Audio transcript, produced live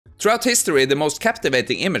Throughout history, the most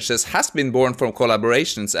captivating images has been born from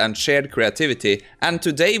collaborations and shared creativity, and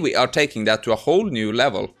today we are taking that to a whole new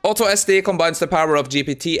level. AutoSD combines the power of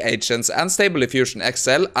GPT Agents and Stable Diffusion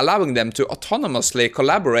XL, allowing them to autonomously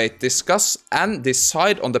collaborate, discuss, and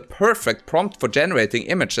decide on the perfect prompt for generating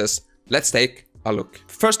images. Let's take a look.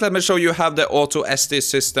 First, let me show you how the AutoSD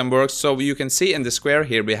system works. So you can see in the square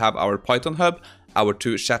here we have our Python hub, our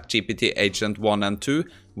two ChatGPT Agent 1 and 2.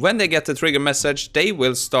 When they get the trigger message, they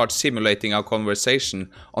will start simulating a conversation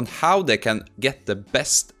on how they can get the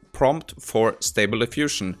best prompt for Stable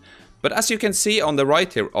Diffusion. But as you can see on the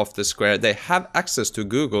right here of the square, they have access to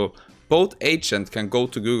Google. Both agents can go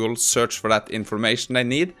to Google, search for that information they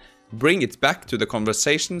need, bring it back to the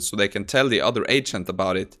conversation so they can tell the other agent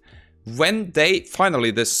about it. When they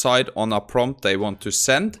finally decide on a prompt they want to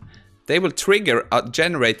send, they will trigger a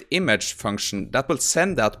generate image function that will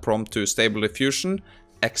send that prompt to Stable Diffusion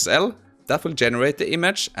XL, that will generate the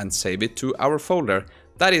image and save it to our folder.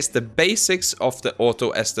 That is the basics of the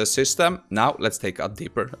AutoSD system. Now let's take a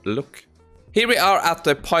deeper look. Here we are at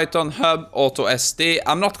the Python hub AutoSD.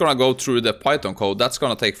 I'm not gonna go through the Python code, that's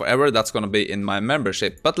gonna take forever, that's gonna be in my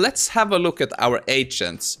membership. But let's have a look at our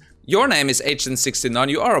agents. Your name is Agent 69,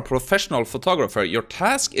 you are a professional photographer. Your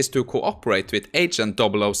task is to cooperate with Agent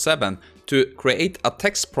 007 to create a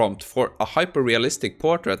text prompt for a hyper-realistic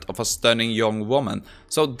portrait of a stunning young woman.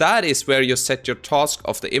 So that is where you set your task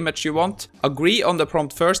of the image you want. Agree on the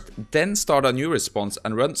prompt first, then start a new response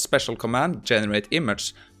and run special command generate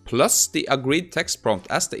image plus the agreed text prompt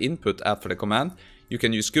as the input after the command. You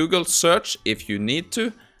can use Google search if you need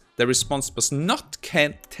to. The response must not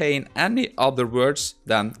contain any other words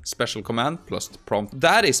than special command plus the prompt.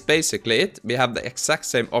 That is basically it. We have the exact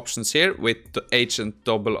same options here with the Agent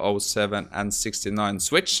 007 and 69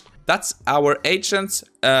 switched. That's our agent's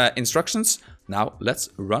instructions. Now let's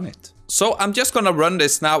run it. So I'm just gonna run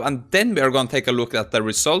this now and then we are gonna take a look at the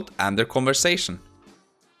result and their conversation.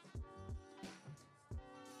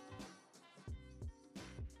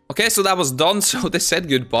 Okay, so that was done. So they said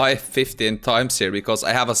goodbye 15 times here because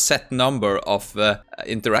I have a set number of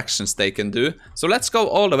interactions they can do. So let's go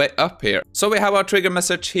all the way up here. So we have our trigger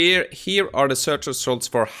message here. Here are the search results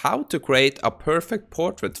for how to create a perfect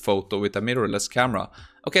portrait photo with a mirrorless camera.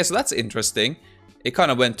 Okay, so that's interesting. It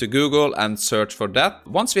kind of went to Google and searched for that.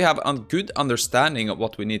 Once we have a good understanding of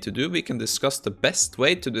what we need to do, we can discuss the best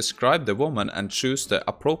way to describe the woman and choose the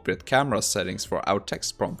appropriate camera settings for our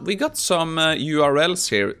text prompt. We got some URLs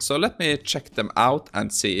here, so let me check them out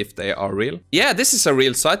and see if they are real. Yeah, this is a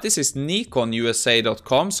real site. This is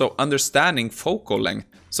nikonusa.com, so understanding focal length.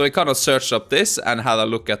 So we kind of searched up this and had a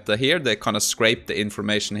look at the here. They kind of scraped the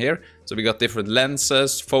information here. So we got different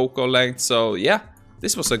lenses, focal length, so yeah.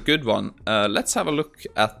 This was a good one. Let's have a look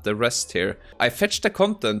at the rest here. I fetched the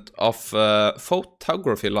content of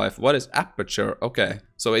Photography Life. What is aperture? Okay,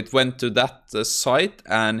 so it went to that site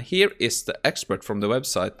and here is the expert from the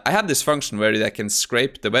website. I have this function where they can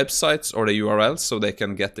scrape the websites or the URLs so they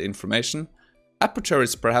can get the information. Aperture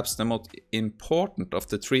is perhaps the most important of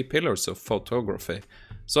the three pillars of photography.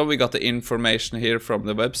 So we got the information here from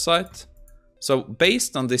the website. So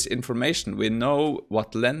based on this information, we know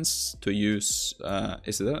what lens to use.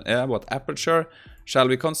 What aperture? Shall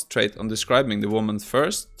we concentrate on describing the woman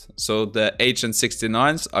first? So the Agent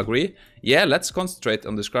 69s agree. Yeah, let's concentrate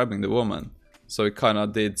on describing the woman. So we kind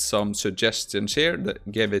of did some suggestions here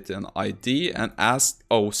that gave it an ID and asked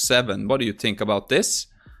 07, what do you think about this?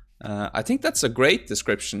 I think that's a great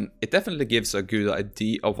description. It definitely gives a good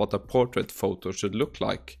idea of what a portrait photo should look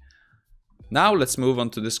like. Now let's move on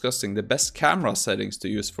to discussing the best camera settings to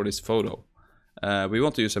use for this photo. We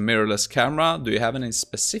want to use a mirrorless camera. Do you have any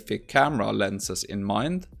specific camera lenses in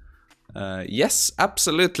mind? Yes,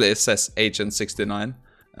 absolutely, says Agent 69.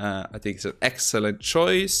 I think it's an excellent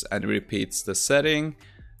choice and repeats the setting.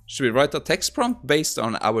 Should we write a text prompt based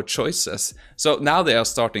on our choices? So now they are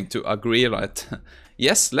starting to agree, right?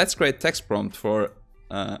 Yes, let's create text prompt for...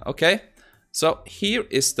 okay, so here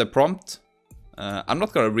is the prompt. I'm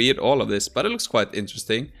not going to read all of this, but it looks quite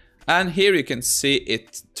interesting. And here you can see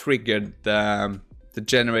it triggered the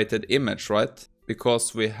generated image, right?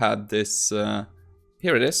 Because we had this,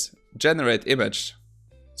 here it is, generate image.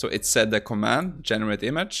 So it said the command, generate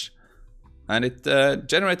image, and it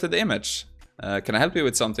generated the image. Can I help you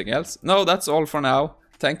with something else? No, that's all for now.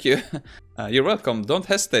 Thank you. You're welcome. Don't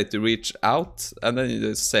hesitate to reach out. And then you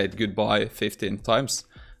just said goodbye 15 times.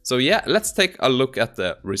 So yeah, let's take a look at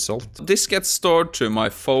the result. This gets stored to my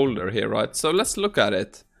folder here, right? So let's look at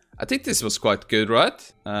it. I think this was quite good,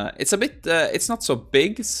 right? It's a bit, it's not so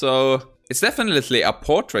big, so it's definitely a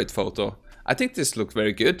portrait photo. I think this looked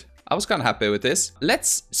very good. I was kind of happy with this.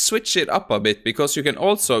 Let's switch it up a bit, because you can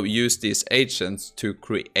also use these agents to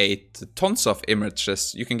create tons of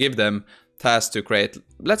images. You can give them tasks to create.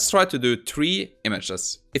 Let's try to do 3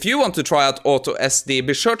 images. If you want to try out AutoSD,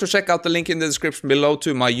 be sure to check out the link in the description below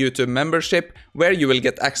to my YouTube membership, where you will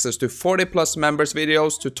get access to 40+ members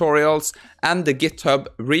videos, tutorials, and the GitHub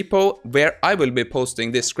repo where I will be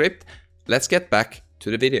posting this script. Let's get back to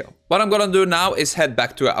the video. What I'm gonna do now is head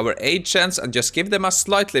back to our agents and just give them a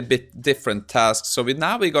slightly bit different task. So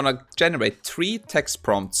we're gonna generate 3 text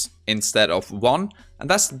prompts instead of 1, and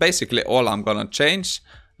that's basically all I'm gonna change.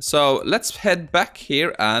 So let's head back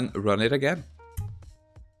here and run it again.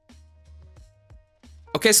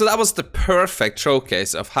 Okay, so that was the perfect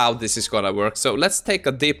showcase of how this is gonna work. So let's take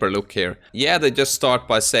a deeper look here. Yeah, they just start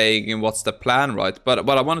by saying what's the plan, right? But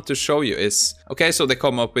what I wanted to show you is, okay, so they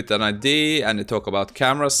come up with an ID and they talk about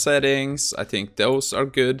camera settings. I think those are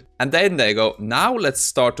good. And then they go, now let's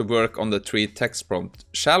start to work on the 3 text prompts.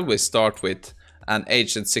 Shall we start with an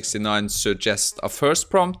Agent 69 suggests a first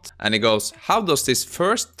prompt, and he goes, how does this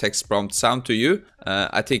first text prompt sound to you?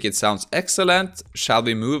 I think it sounds excellent. Shall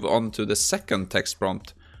we move on to the second text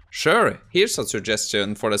prompt? Sure, here's a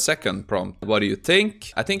suggestion for the second prompt. What do you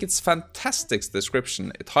think? I think it's fantastic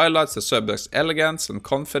description. It highlights the subject's elegance and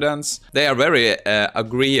confidence. They are very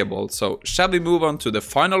agreeable. So shall we move on to the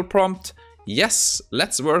final prompt? Yes,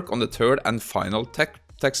 let's work on the third and final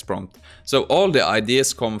text prompt. So all the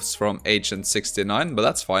ideas comes from Agent 69, but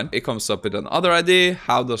that's fine. It comes up with another idea.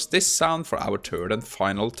 How does this sound for our third and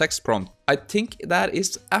final text prompt? I think that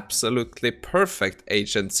is absolutely perfect,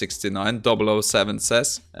 Agent 69 007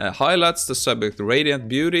 says. Highlights the subject radiant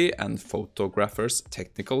beauty and photographer's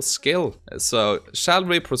technical skill. So shall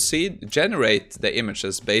we proceed? Generate the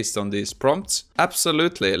images based on these prompts?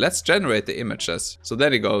 Absolutely, let's generate the images. So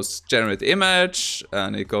then it goes generate image,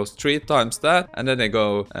 and it goes 3 times that, and then they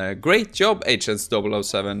go, great job, Agent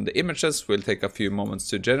 007. The images will take a few moments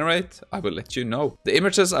to generate. I will let you know. The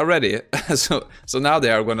images are ready. so now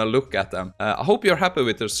they are gonna look at them. I hope you're happy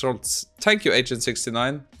with the results. Thank you, Agent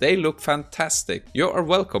 69. They look fantastic. You are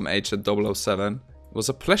welcome, Agent 007. It was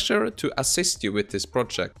a pleasure to assist you with this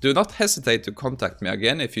project. Do not hesitate to contact me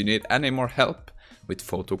again if you need any more help with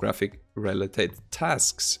photographic related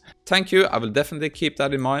tasks. Thank you, I will definitely keep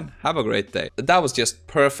that in mind. Have a great day. That was just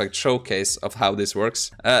perfect showcase of how this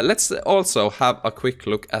works. Let's also have a quick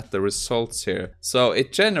look at the results here. So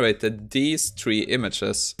it generated these 3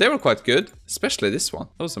 images. They were quite good, especially this one.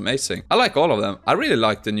 That was amazing. I like all of them. I really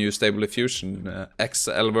like the new Stable Diffusion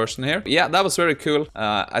XL version here. Yeah, that was very cool.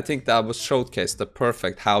 I think that was showcased the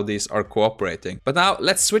perfect how these are cooperating. But now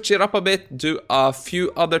let's switch it up a bit, do a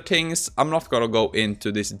few other things. I'm not gonna go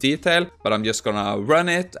into this detail, but I'm just gonna run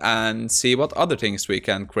it and see what other things we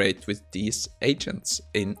can create with these agents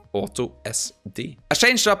in AutoSD. I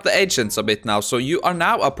changed up the agents a bit now, so you are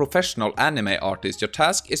now a professional anime artist. Your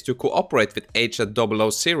task is to cooperate with Agent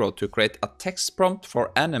 000 to create a text prompt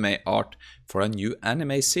for anime art for a new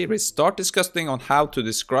anime series. Start discussing on how to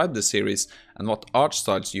describe the series and what art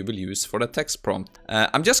styles you will use for the text prompt.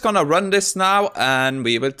 I'm just gonna run this now and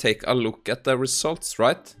we will take a look at the results,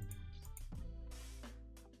 right?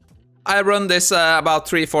 I run this about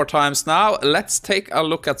 3-4 times now. Let's take a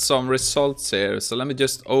look at some results here. So let me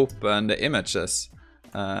just open the images.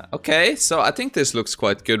 Okay, so I think this looks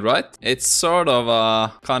quite good, right? It's sort of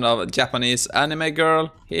a kind of Japanese anime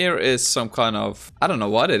girl. Here is some kind of, I don't know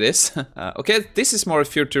what it is. Okay, this is more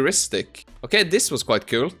futuristic. Okay, this was quite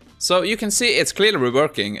cool. So you can see it's clearly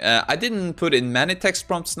working. I didn't put in many text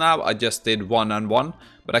prompts now. I just did 1 and 1.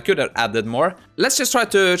 But I could have added more. Let's just try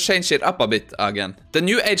to change it up a bit again. The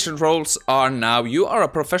new agent roles are now: you are a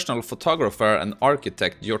professional photographer and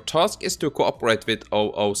architect. Your task is to cooperate with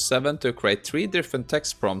 007 to create 3 different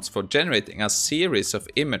text prompts for generating a series of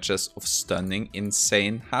images of stunning,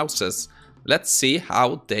 insane houses. Let's see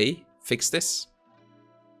how they fix this.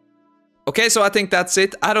 Okay, so I think that's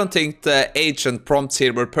it. I don't think the agent prompts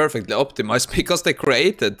here were perfectly optimized because they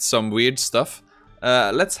created some weird stuff.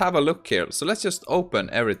 Let's have a look here. So let's just open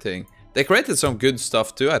everything. They created some good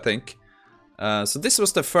stuff too, I think. So this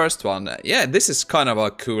was the first one. Yeah, this is kind of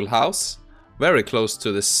a cool house. Very close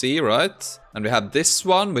to the sea, right? And we have this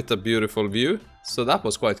one with a beautiful view. So that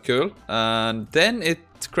was quite cool. And then it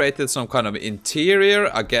created some kind of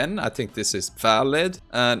interior. Again, I think this is valid.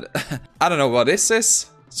 And I don't know what this is.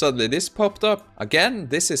 Suddenly this popped up. Again,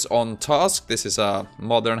 this is on task. This is a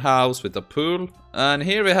modern house with a pool. And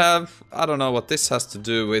here we have, I don't know what this has to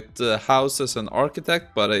do with houses and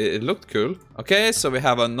architect, but it looked cool. Okay, so we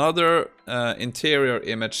have another interior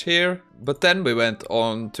image here. But then we went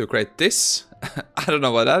on to create this. I don't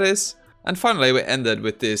know what that is. And finally we ended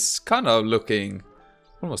with this kind of looking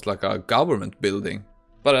Almost like a government building.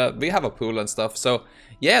 But we have a pool and stuff, so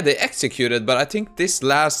yeah, they executed, but I think this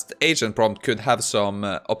last agent prompt could have some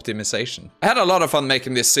optimization. I had a lot of fun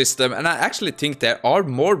making this system, and I actually think there are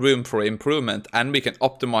more room for improvement, and we can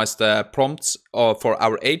optimize the prompts for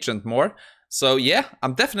our agent more. So yeah,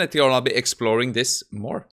 I'm definitely gonna be exploring this more.